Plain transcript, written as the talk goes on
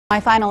My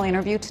final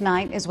interview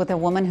tonight is with a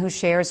woman who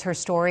shares her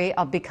story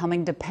of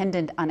becoming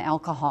dependent on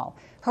alcohol.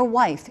 Her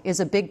wife is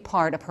a big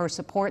part of her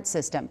support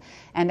system.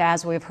 And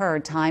as we've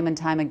heard time and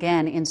time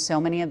again in so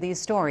many of these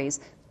stories,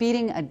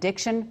 beating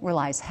addiction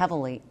relies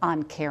heavily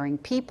on caring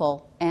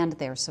people and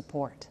their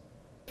support.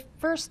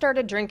 First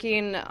started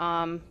drinking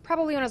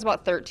probably when I was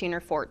about 13 or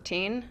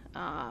 14.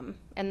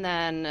 And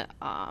then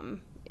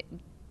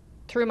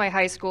through my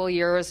high school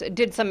years,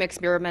 did some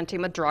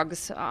experimenting with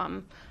drugs.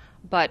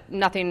 But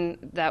nothing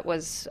that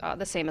was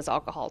the same as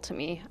alcohol to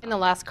me. In the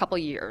last couple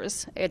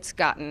years, it's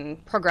gotten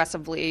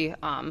progressively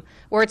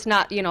where it's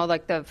not,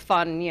 like the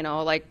fun,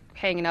 like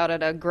hanging out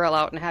at a grill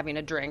out and having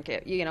a drink.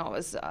 It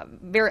was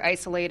very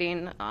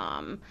isolating.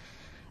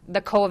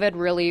 The COVID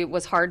really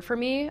was hard for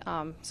me,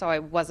 so I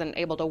wasn't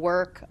able to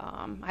work.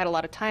 I had a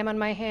lot of time on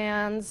my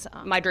hands.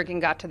 My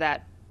drinking got to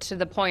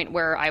the point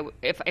where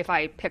if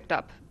I picked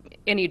up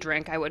any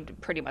drink, I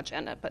would pretty much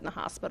end up in the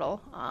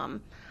hospital.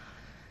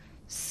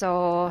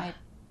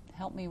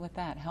 Help me with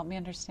that. Help me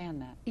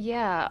understand that.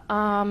 Yeah.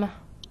 I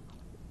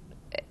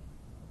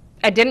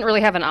didn't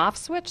really have an off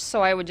switch,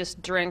 so I would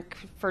just drink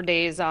for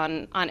days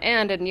on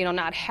end, and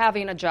not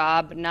having a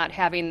job, not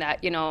having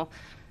that,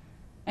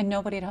 And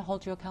nobody to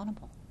hold you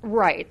accountable.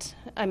 Right.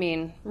 I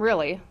mean,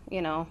 really,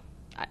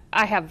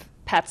 I have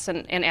pets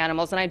and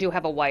animals, and I do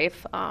have a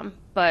wife,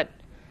 but.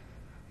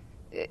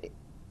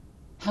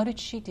 How did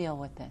she deal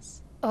with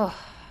this?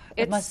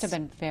 It must have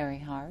been very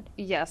hard.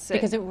 Yes.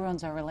 Because it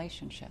ruins our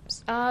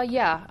relationships.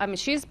 Yeah. I mean,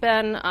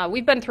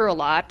 we've been through a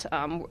lot.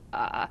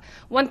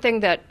 One thing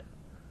that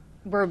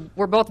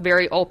we're both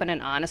very open and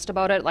honest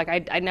about it. Like,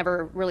 I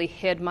never really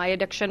hid my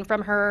addiction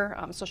from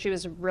her, so she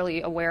was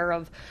really aware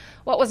of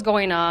what was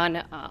going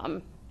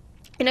on.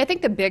 And I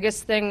think the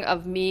biggest thing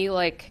of me,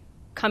 like,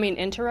 coming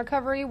into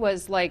recovery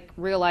was, like,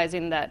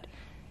 realizing that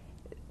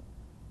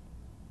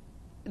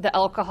the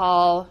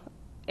alcohol,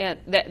 and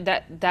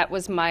that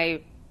was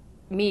me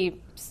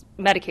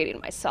medicating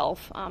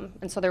myself,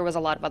 and so there was a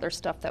lot of other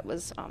stuff that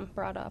was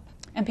brought up.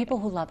 And people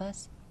who love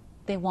us,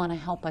 they want to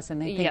help us, and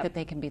they think that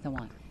they can be the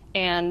one.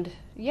 And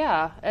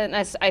yeah, and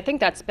I think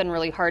that's been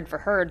really hard for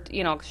her.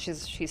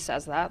 She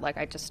says that, like,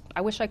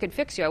 I wish I could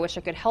fix you, I wish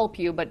I could help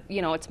you, but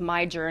it's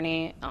my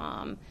journey,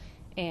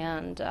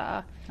 and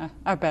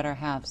our better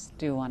halves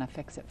do want to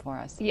fix it for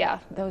us. Yeah,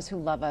 those who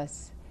love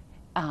us,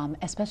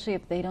 especially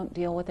if they don't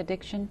deal with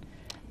addiction.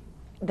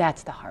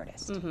 That's the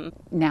hardest. Mm-hmm.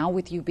 Now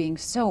with you being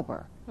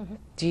sober, mm-hmm.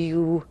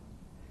 do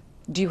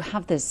you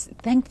have this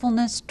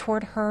thankfulness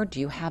toward her? Do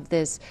you have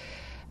this,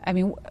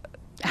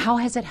 how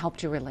has it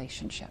helped your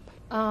relationship?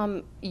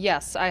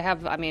 Yes, I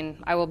have.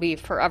 I will be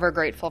forever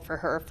grateful for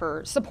her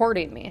for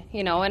supporting me,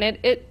 and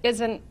it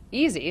isn't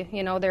easy.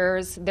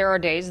 There are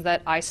days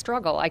that I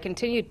struggle. I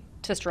continue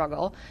to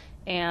struggle,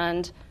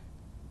 and,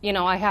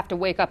 I have to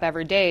wake up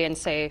every day and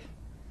say,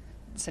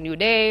 it's a new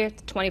day,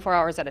 24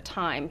 hours at a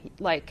time.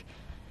 Like,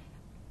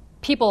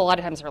 people a lot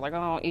of times are like,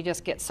 oh, you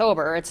just get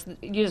sober.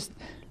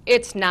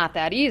 It's not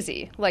that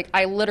easy. Like,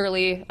 I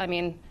literally,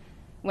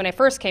 when I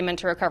first came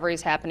into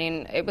recovery's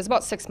happening, it was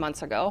about 6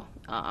 months ago.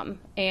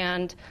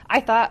 And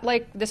I thought,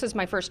 like, this is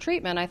my first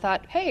treatment. I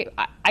thought, hey,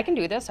 I can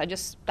do this. I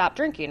just stopped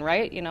drinking,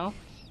 right?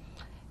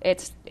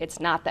 It's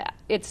not that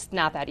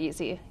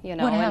easy,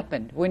 What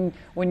happened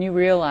when you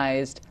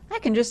realized, I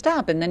can just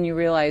stop, and then you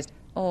realized,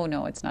 oh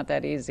no, it's not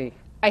that easy?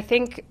 I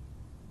think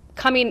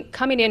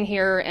coming in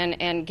here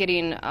and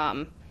getting,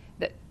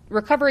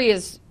 recovery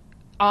is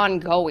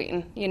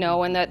ongoing,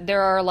 and that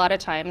there are a lot of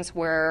times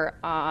where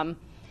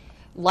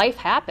life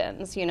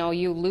happens,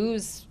 you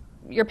lose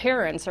your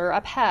parents or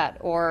a pet,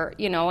 or,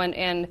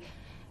 and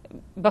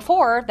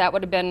before that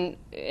would have been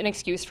an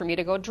excuse for me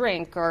to go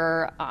drink,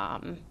 or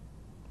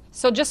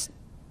so just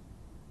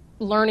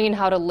learning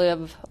how to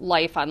live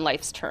life on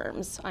life's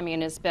terms,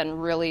 has been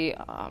really,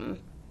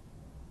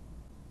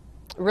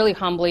 really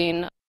humbling,